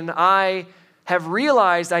 then I have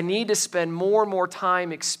realized I need to spend more and more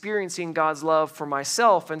time experiencing God's love for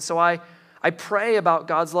myself. And so I pray about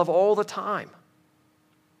God's love all the time.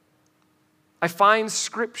 I find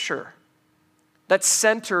scripture that's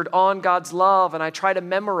centered on God's love, and I try to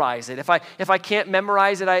memorize it. If I can't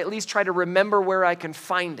memorize it, I at least try to remember where I can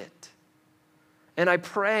find it. And I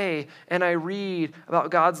pray and I read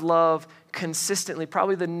about God's love consistently.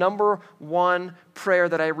 Probably the number one prayer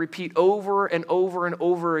that I repeat over and over and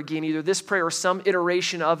over again, either this prayer or some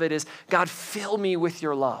iteration of it, is, God, fill me with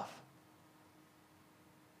your love.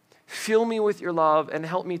 Fill me with your love and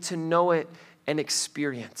help me to know it and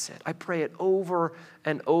experience it. I pray it over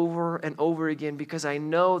and over and over again because I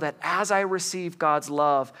know that as I receive God's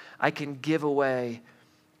love, I can give away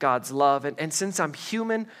God's love. And since I'm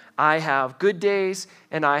human, I have good days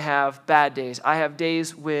and I have bad days. I have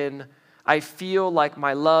days when I feel like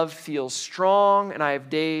my love feels strong, and I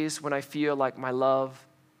have days when I feel like my love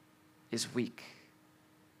is weak.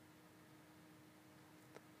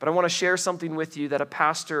 But I want to share something with you that a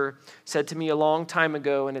pastor said to me a long time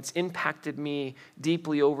ago, and it's impacted me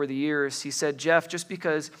deeply over the years. He said, Jeff, just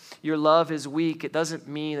because your love is weak, it doesn't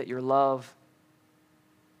mean that your love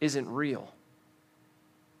isn't real.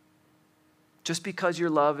 Just because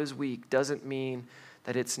your love is weak doesn't mean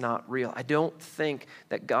that it's not real. I don't think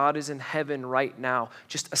that God is in heaven right now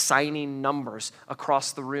just assigning numbers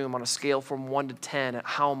across the room on a scale from 1 to 10 at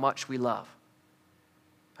how much we love.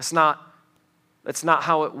 That's not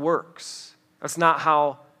how it works. That's not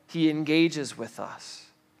how he engages with us.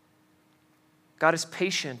 God is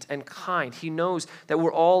patient and kind. He knows that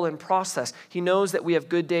we're all in process. He knows that we have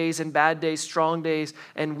good days and bad days, strong days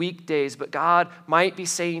and weak days. But God might be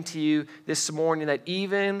saying to you this morning that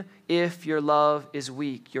even if your love is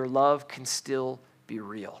weak, your love can still be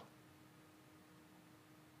real.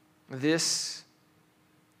 This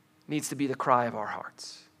needs to be the cry of our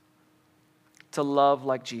hearts, to love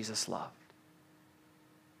like Jesus loved.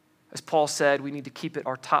 As Paul said, we need to keep it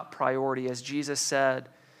our top priority. As Jesus said,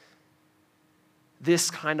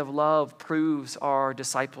 this kind of love proves our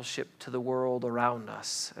discipleship to the world around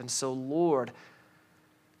us. And so, Lord,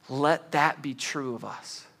 let that be true of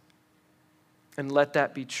us. And let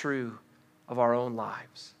that be true of our own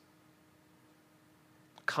lives.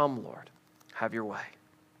 Come, Lord, have your way.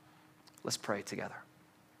 Let's pray together.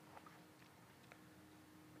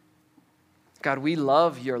 God, we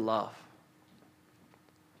love your love.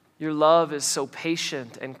 Your love is so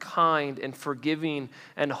patient and kind and forgiving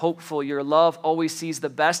and hopeful. Your love always sees the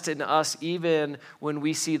best in us, even when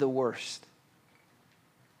we see the worst.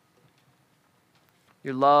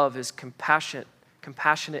 Your love is compassionate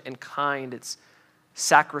and kind. It's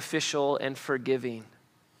sacrificial and forgiving.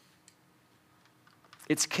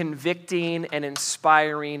 It's convicting and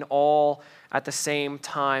inspiring all at the same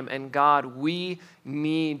time. And God, we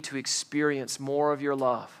need to experience more of your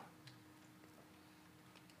love.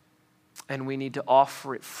 And we need to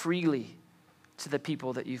offer it freely to the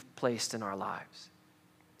people that you've placed in our lives.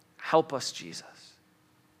 Help us, Jesus,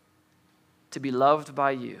 to be loved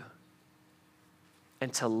by you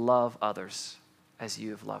and to love others as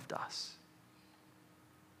you have loved us.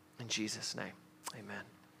 In Jesus' name, amen.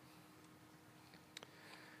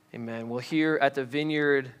 Amen. Well, here at the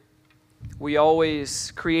Vineyard, we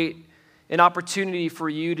always create an opportunity for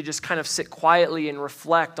you to just kind of sit quietly and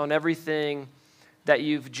reflect on everything that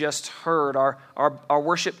you've just heard. Our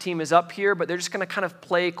worship team is up here, but they're just going to kind of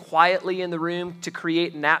play quietly in the room to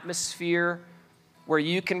create an atmosphere where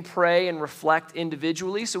you can pray and reflect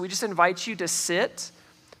individually. So we just invite you to sit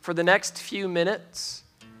for the next few minutes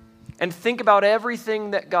and think about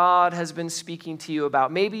everything that God has been speaking to you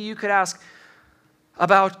about. Maybe you could ask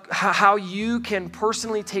about how you can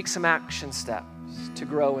personally take some action steps to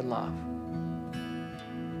grow in love.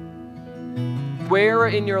 Where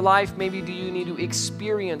in your life maybe do you need to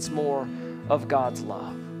experience more of God's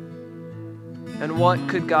love? And what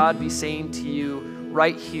could God be saying to you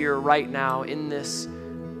right here, right now, in this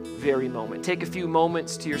very moment? Take a few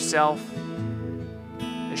moments to yourself,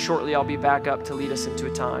 and shortly I'll be back up to lead us into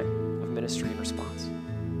a time of ministry and response.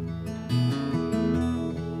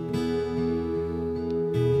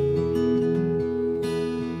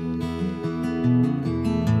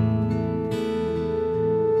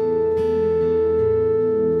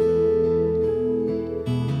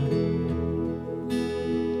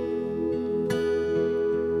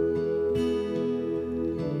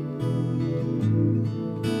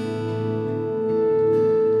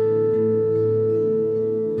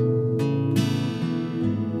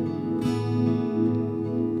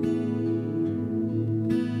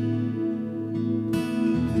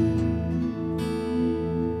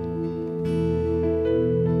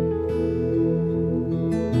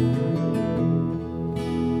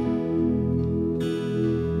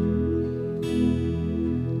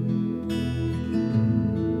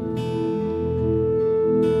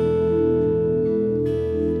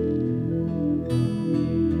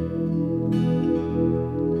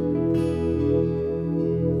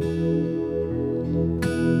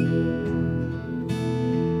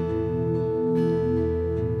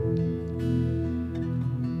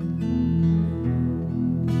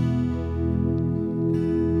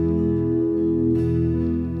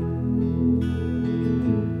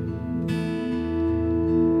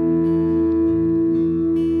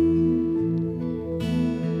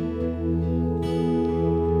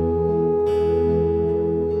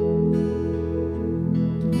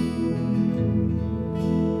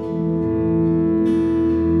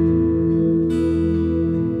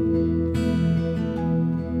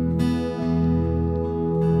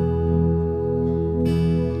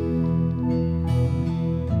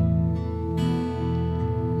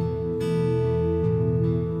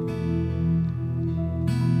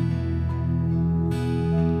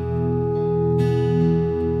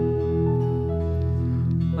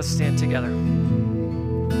 Let's stand together.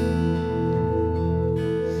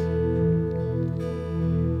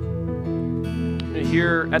 And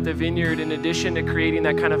here at the Vineyard, in addition to creating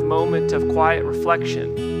that kind of moment of quiet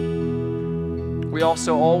reflection, we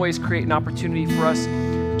also always create an opportunity for us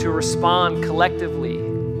to respond collectively,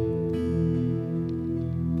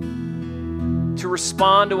 to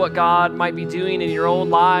respond to what God might be doing in your own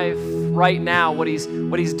life right now, what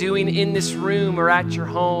He's doing in this room or at your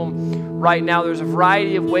home right now. There's a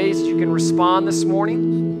variety of ways that you can respond this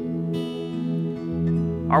morning.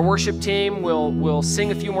 Our worship team will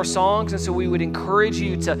sing a few more songs, and so we would encourage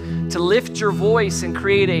you to lift your voice and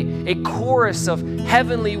create a chorus of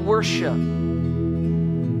heavenly worship,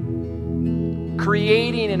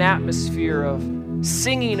 creating an atmosphere of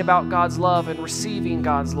singing about God's love and receiving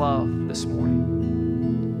God's love this morning.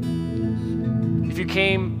 If you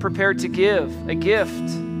came prepared to give a gift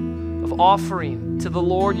of offering to the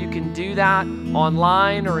Lord, you can do that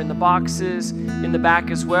online or in the boxes in the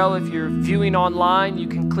back as well. If you're viewing online, you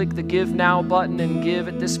can click the Give Now button and give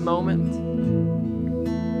at this moment.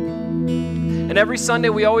 And every Sunday,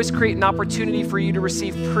 we always create an opportunity for you to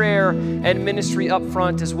receive prayer and ministry up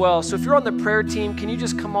front as well. So if you're on the prayer team, can you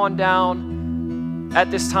just come on down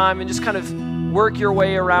at this time and just kind of work your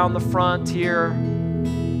way around the front here?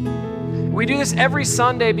 We do this every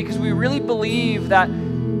Sunday because we really believe that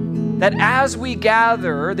as we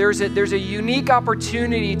gather, there's a unique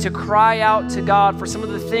opportunity to cry out to God for some of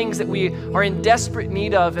the things that we are in desperate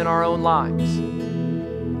need of in our own lives.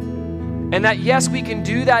 And that, yes, we can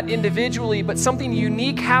do that individually, but something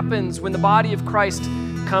unique happens when the body of Christ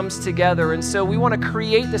comes together. And so we want to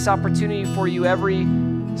create this opportunity for you every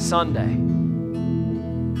Sunday.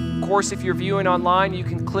 Of course, if you're viewing online, you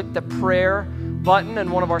can click the prayer button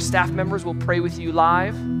and one of our staff members will pray with you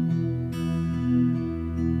live.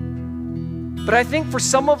 But I think for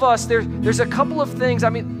some of us, there's a couple of things. I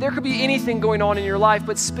mean, there could be anything going on in your life,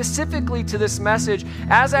 but specifically to this message,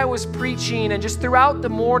 as I was preaching and just throughout the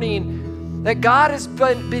morning, that God has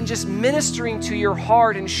been just ministering to your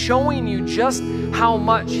heart and showing you just how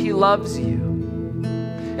much He loves you.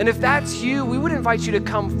 And if that's you, we would invite you to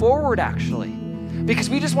come forward actually, because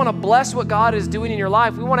we just want to bless what God is doing in your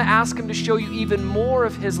life. We want to ask him to show you even more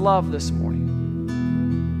of his love this morning.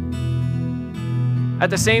 At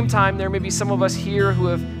the same time, there may be some of us here who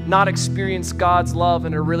have not experienced God's love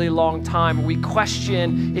in a really long time. We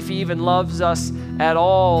question if he even loves us at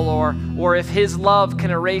all, or if his love can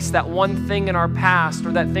erase that one thing in our past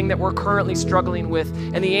or that thing that we're currently struggling with.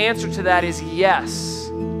 And the answer to that is yes.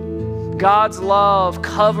 God's love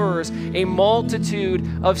covers a multitude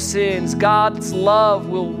of sins. God's love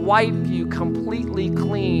will wipe you completely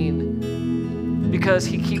clean because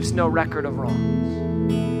he keeps no record of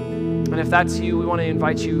wrongs. And if that's you, we want to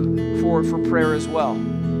invite you forward for prayer as well,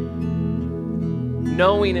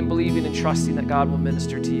 knowing and believing and trusting that God will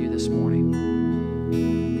minister to you this morning.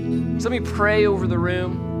 So let me pray over the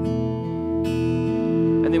room,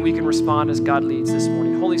 and then we can respond as God leads this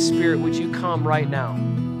morning. Holy Spirit, would you come right now?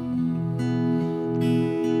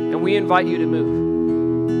 And we invite you to move.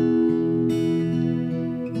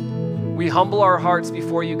 We humble our hearts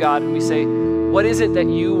before you, God, and we say, what is it that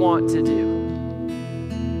you want to do?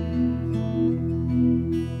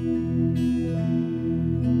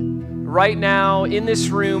 Right now, in this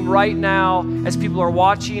room, right now, as people are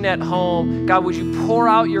watching at home, God, would you pour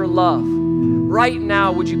out your love? Right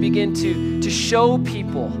now, would you begin to show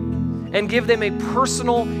people and give them a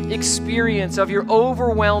personal experience of your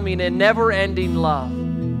overwhelming and never-ending love?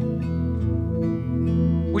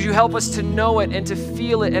 Would you help us to know it and to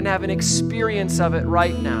feel it and have an experience of it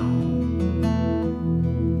right now?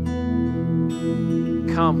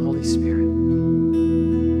 Come, Holy Spirit.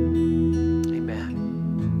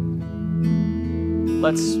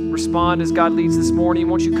 Let's respond as God leads this morning.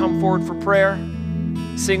 Won't you come forward for prayer?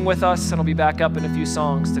 Sing with us, and I'll be back up in a few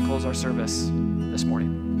songs to close our service this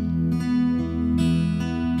morning.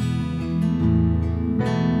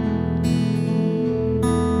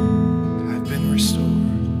 I've been restored.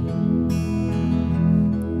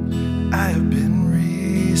 I have been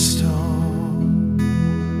restored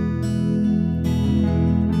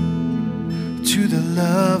to the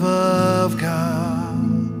love of God.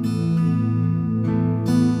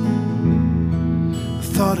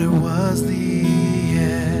 Thought it was the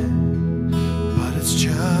end, but it's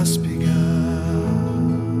just begun.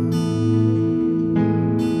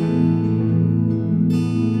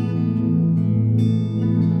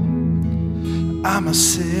 I'm a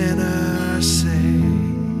sinner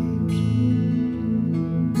saved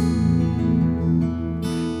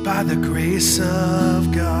by the grace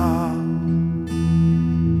of God,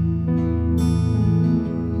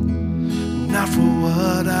 not for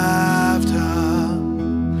what I've done,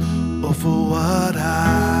 for what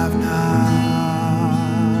I've not.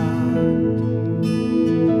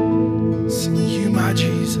 Sing, you my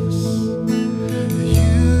Jesus,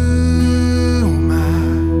 you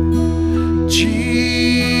my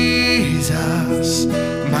Jesus,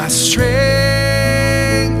 my strength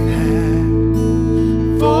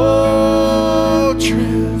and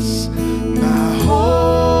fortress,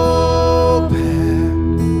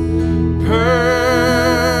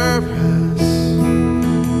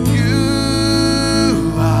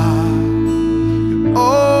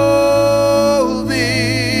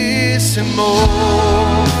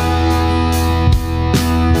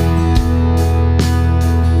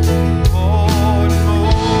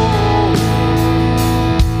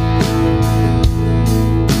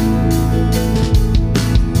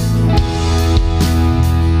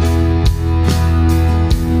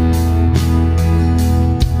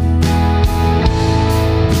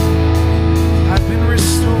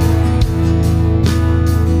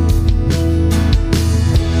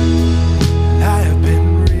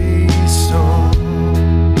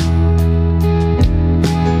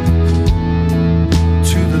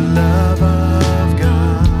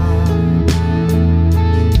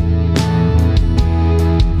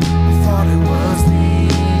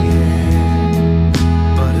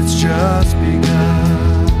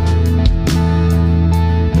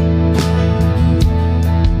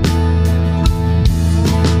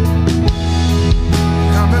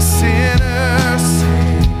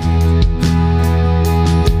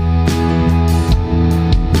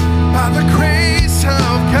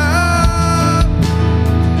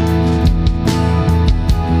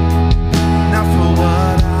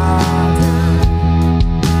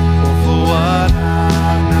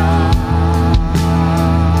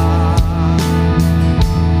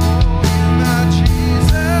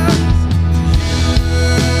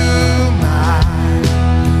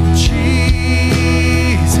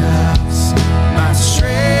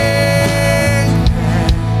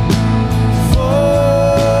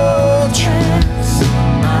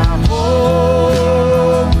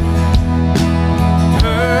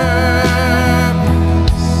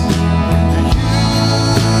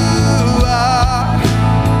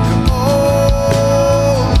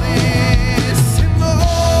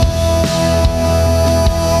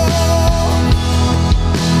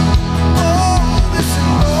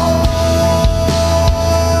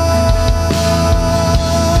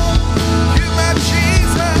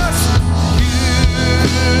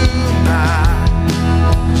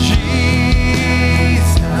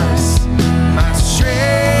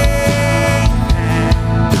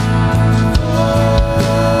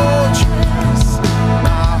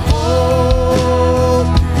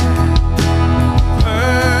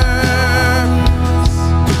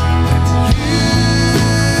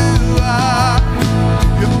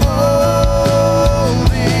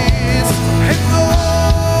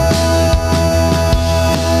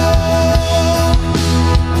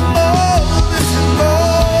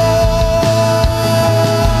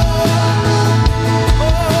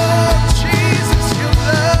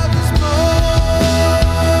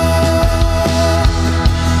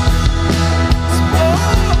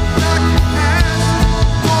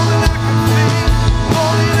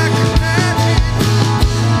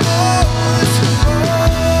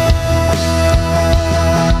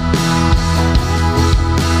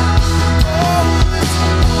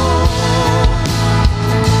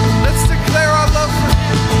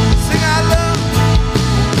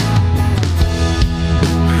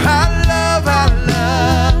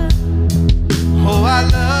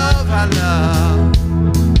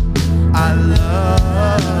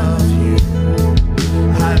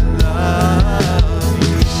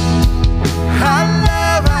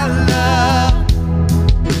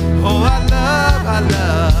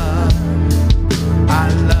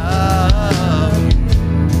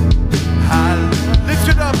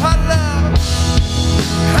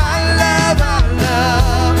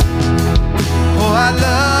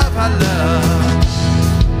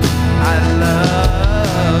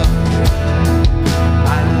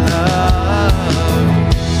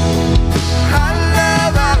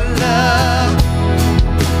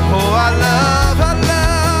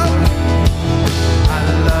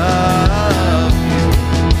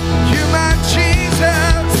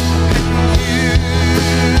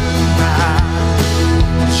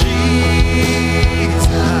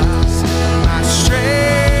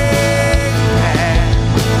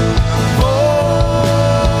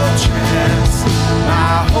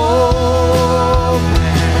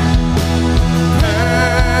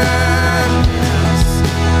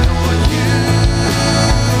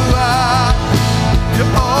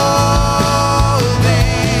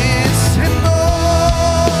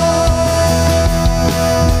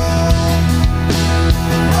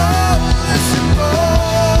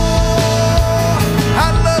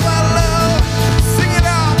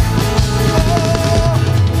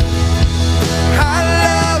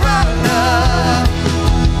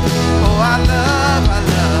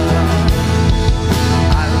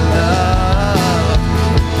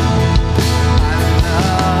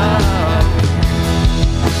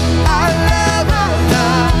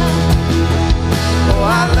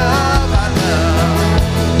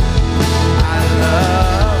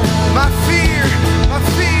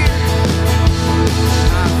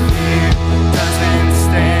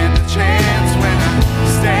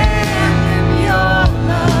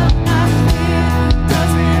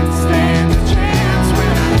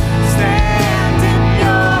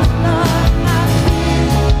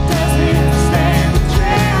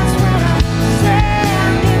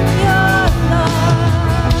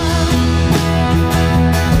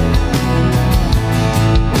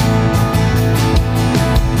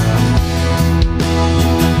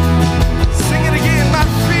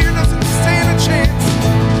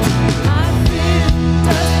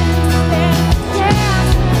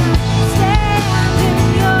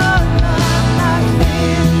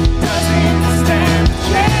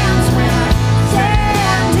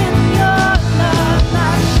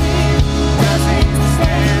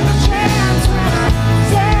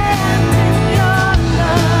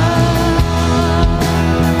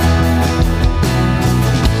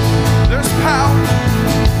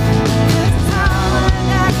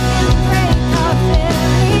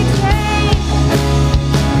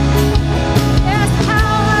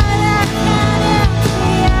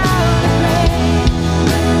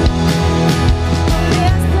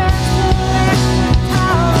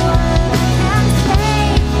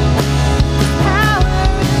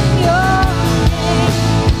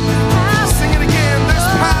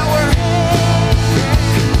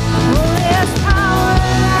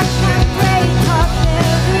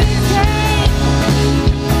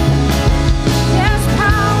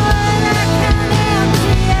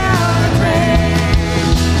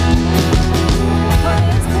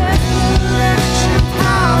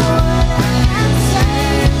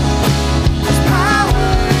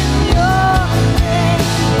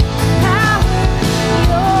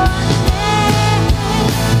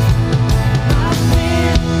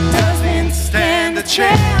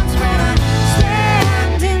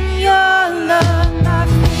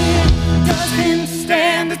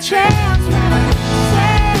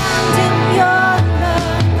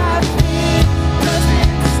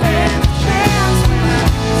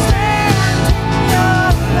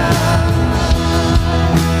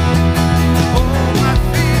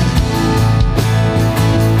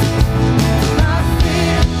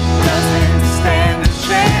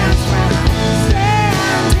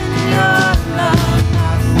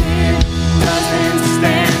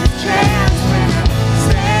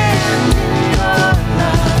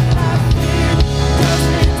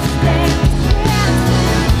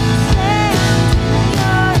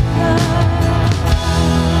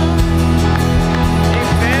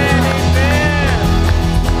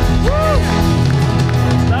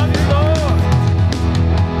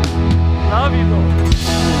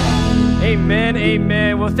 Amen,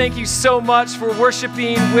 amen. Well, thank you so much for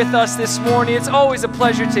worshiping with us this morning. It's always a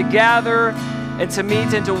pleasure to gather and to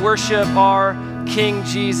meet and to worship our King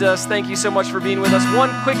Jesus. Thank you so much for being with us. One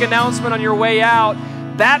quick announcement on your way out.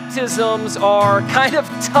 Baptisms are kind of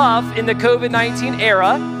tough in the COVID-19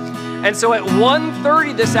 era. And so at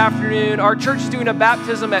 1:30 this afternoon, our church is doing a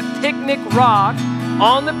baptism at Picnic Rock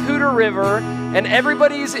on the Poudre River, and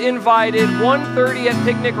everybody's invited. 1:30 at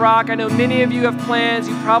Picnic Rock. I know many of you have plans.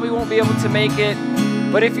 You probably won't be able to make it,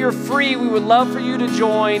 but if you're free, we would love for you to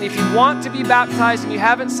join. If you want to be baptized and you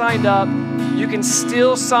haven't signed up, you can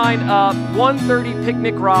still sign up. 1:30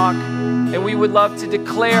 Picnic Rock, and we would love to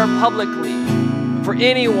declare publicly for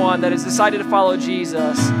anyone that has decided to follow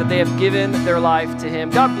Jesus that they have given their life to Him.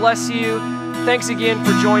 God bless you. Thanks again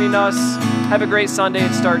for joining us. Have a great Sunday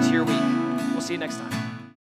and start to your week. We'll see you next time.